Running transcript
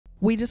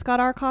We just got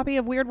our copy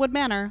of Weirdwood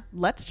Manor.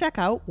 Let's check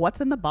out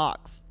what's in the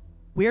box.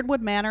 Weirdwood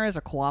Manor is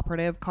a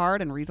cooperative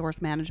card and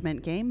resource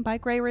management game by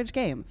Grey Ridge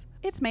Games.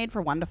 It's made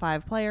for 1 to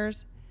 5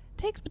 players,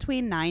 takes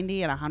between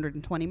 90 and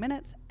 120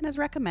 minutes, and is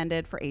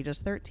recommended for ages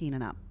 13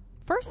 and up.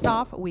 First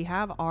off, we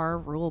have our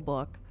rule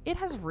book. It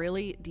has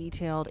really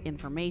detailed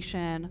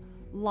information,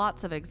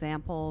 lots of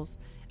examples.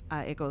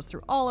 It goes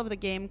through all of the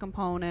game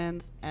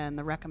components and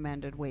the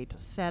recommended way to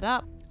set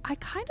up. I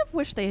kind of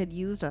wish they had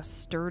used a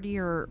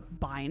sturdier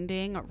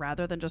binding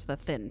rather than just the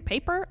thin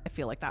paper. I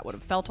feel like that would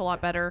have felt a lot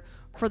better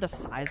for the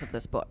size of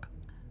this book.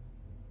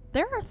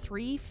 There are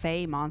 3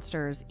 Fey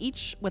monsters,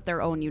 each with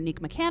their own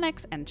unique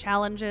mechanics and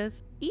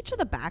challenges. Each of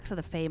the backs of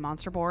the Fey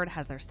monster board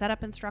has their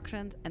setup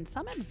instructions and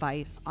some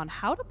advice on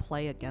how to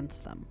play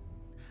against them.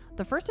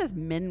 The first is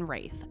Min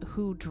Wraith,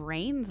 who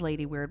drains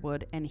Lady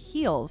Weirdwood and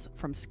heals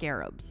from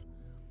scarabs.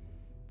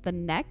 The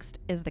next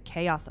is the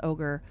Chaos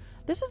Ogre.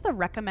 This is the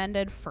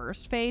recommended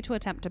first Fey to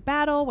attempt to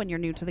battle when you're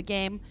new to the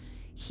game.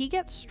 He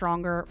gets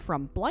stronger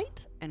from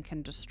Blight and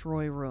can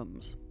destroy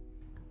rooms.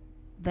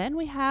 Then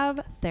we have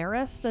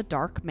Theris the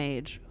Dark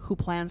Mage, who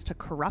plans to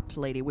corrupt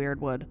Lady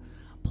Weirdwood.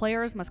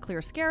 Players must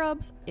clear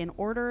scarabs in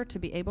order to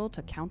be able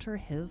to counter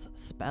his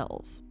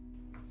spells.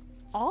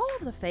 All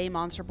of the Fey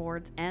monster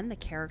boards and the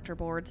character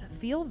boards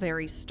feel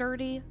very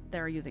sturdy.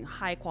 They're using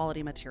high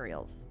quality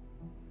materials.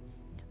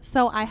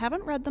 So I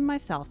haven't read them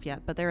myself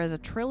yet, but there is a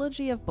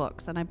trilogy of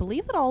books, and I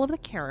believe that all of the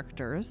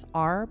characters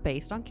are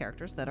based on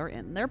characters that are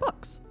in their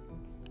books.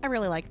 I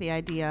really like the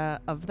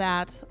idea of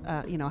that,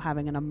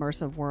 having an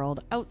immersive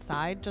world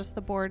outside just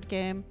the board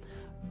game.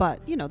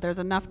 But, there's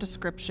enough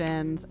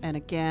descriptions, and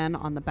again,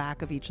 on the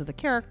back of each of the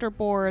character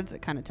boards,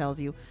 it kind of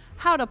tells you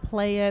how to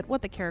play it,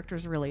 what the character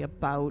is really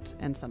about,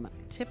 and some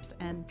tips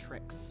and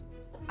tricks.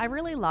 I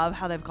really love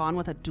how they've gone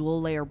with a dual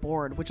layer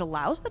board, which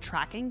allows the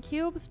tracking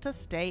cubes to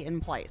stay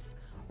in place,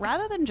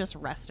 rather than just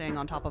resting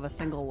on top of a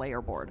single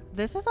layer board.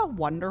 This is a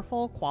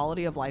wonderful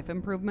quality of life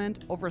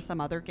improvement over some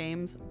other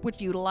games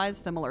which utilize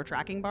similar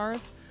tracking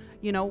bars.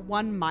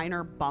 One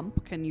minor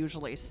bump can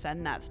usually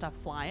send that stuff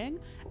flying,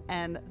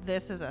 and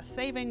this is a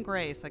saving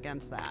grace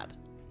against that.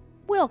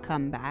 We'll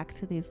come back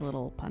to these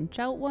little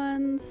punch-out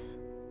ones.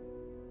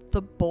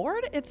 The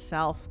board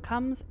itself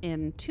comes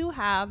in 2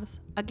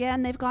 halves.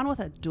 Again, they've gone with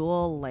a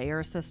dual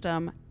layer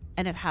system,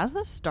 and it has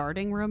the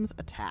starting rooms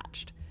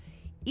attached.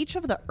 Each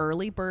of the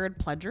early bird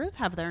pledgers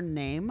have their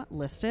name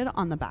listed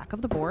on the back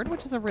of the board,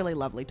 which is a really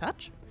lovely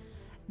touch.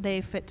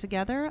 They fit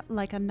together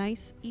like a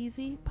nice,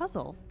 easy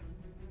puzzle.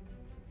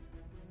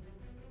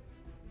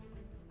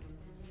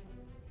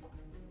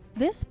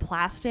 This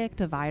plastic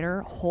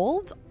divider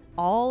holds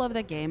all of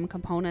the game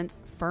components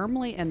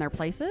firmly in their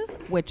places,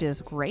 which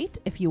is great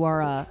if you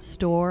are a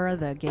store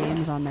the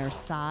games on their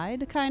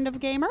side kind of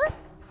gamer.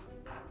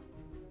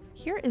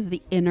 Here is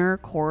the inner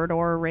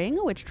corridor ring,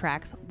 which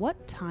tracks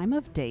what time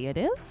of day it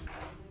is.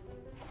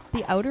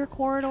 The outer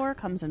corridor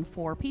comes in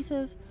 4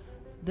 pieces.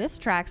 This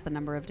tracks the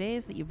number of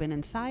days that you've been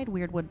inside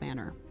Weirdwood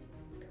Manor.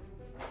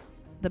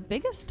 The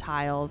biggest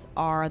tiles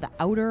are the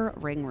outer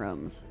ring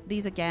rooms.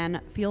 These again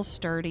feel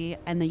sturdy,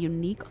 and the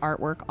unique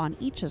artwork on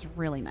each is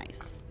really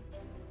nice.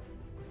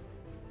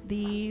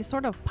 The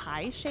sort of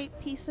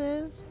pie-shaped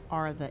pieces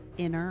are the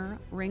inner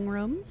ring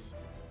rooms.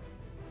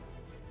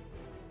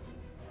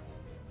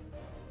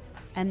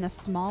 And the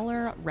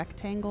smaller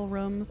rectangle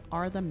rooms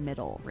are the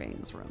middle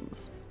rings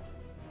rooms.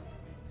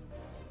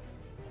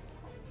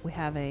 We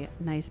have a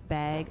nice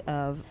bag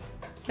of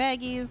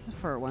baggies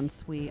for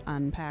once we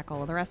unpack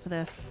all of the rest of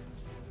this.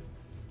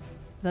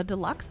 The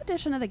deluxe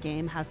edition of the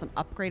game has some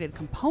upgraded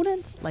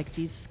components like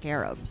these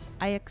scarabs.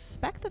 I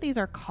expect that these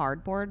are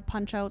cardboard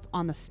punch-outs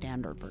on the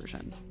standard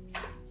version.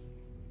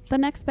 The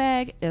next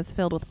bag is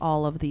filled with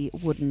all of the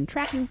wooden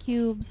tracking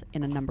cubes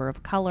in a number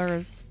of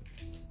colors.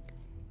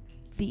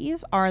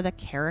 These are the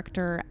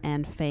character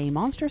and Fey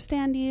monster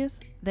standees.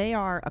 They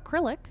are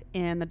acrylic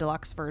in the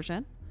deluxe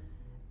version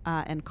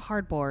and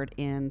cardboard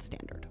in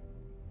standard.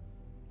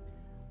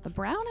 The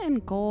brown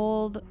and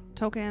gold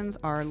tokens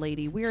are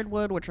Lady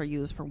Weirdwood, which are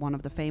used for one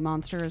of the Fey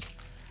monsters.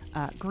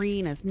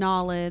 Green is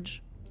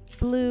knowledge,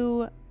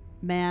 blue,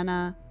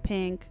 mana,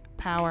 pink,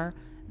 power.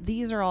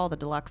 These are all the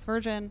deluxe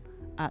version.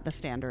 The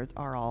standards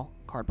are all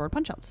cardboard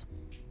punch-outs.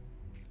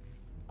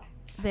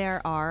 There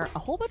are a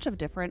whole bunch of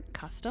different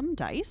custom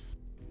dice.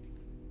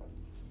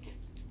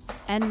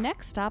 And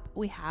next up,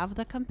 we have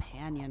the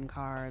companion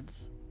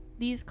cards.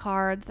 These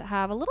cards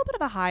have a little bit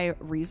of a high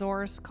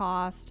resource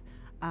cost,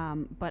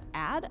 but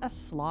add a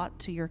slot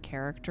to your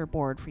character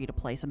board for you to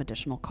play some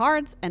additional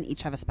cards, and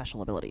each have a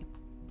special ability.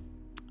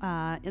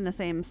 In the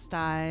same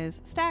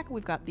size stack,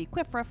 we've got the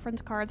Quiff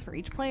reference cards for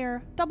each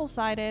player,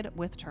 double-sided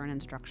with turn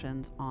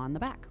instructions on the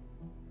back.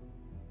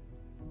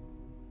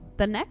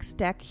 The next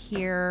deck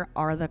here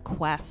are the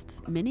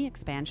Quests mini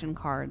expansion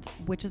cards,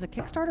 which is a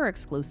Kickstarter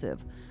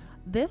exclusive.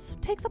 This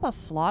takes up a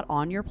slot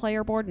on your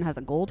player board and has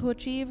a goal to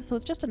achieve, so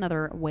it's just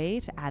another way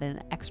to add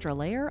an extra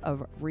layer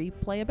of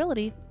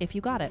replayability if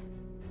you got it.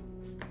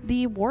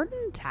 The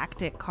Warden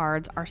Tactic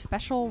cards are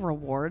special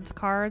rewards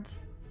cards.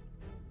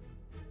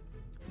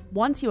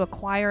 Once you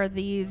acquire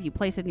these, you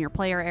place it in your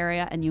player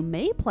area, and you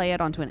may play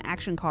it onto an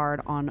action card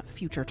on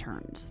future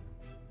turns.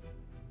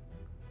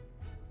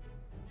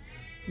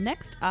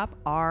 Next up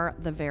are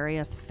the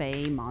various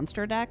Fey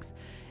monster decks.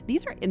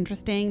 These are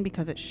interesting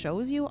because it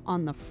shows you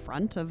on the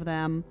front of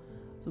them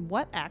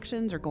what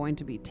actions are going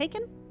to be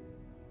taken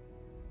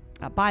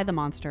by the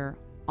monster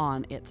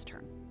on its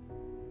turn.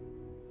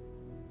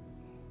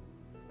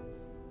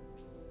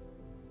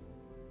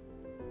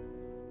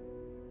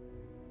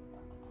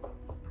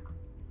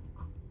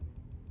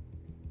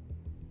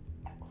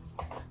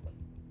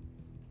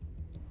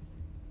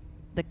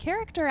 The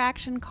character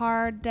action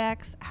card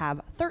decks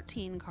have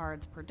 13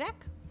 cards per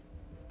deck,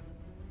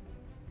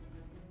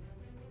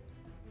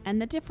 and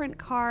the different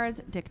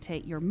cards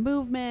dictate your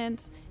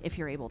movement, if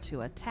you're able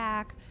to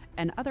attack,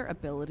 and other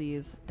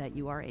abilities that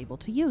you are able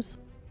to use.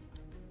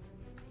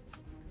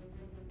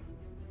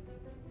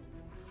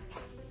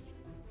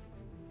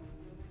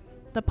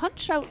 The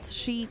Punch Out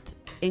sheet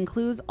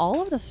includes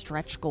all of the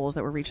stretch goals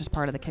that were reached as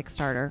part of the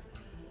Kickstarter.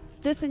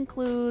 This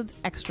includes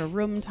extra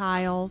room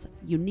tiles,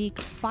 unique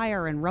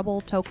fire and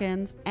rubble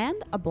tokens, and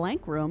a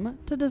blank room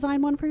to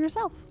design one for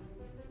yourself.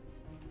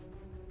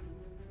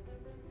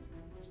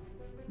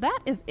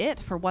 That is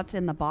it for what's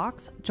in the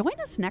box. Join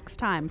us next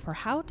time for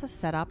how to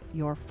set up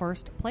your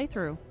first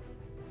playthrough.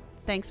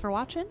 Thanks for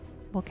watching.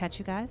 We'll catch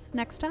you guys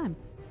next time.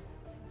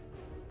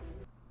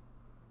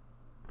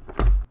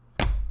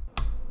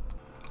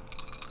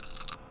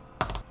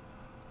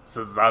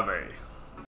 Szasse.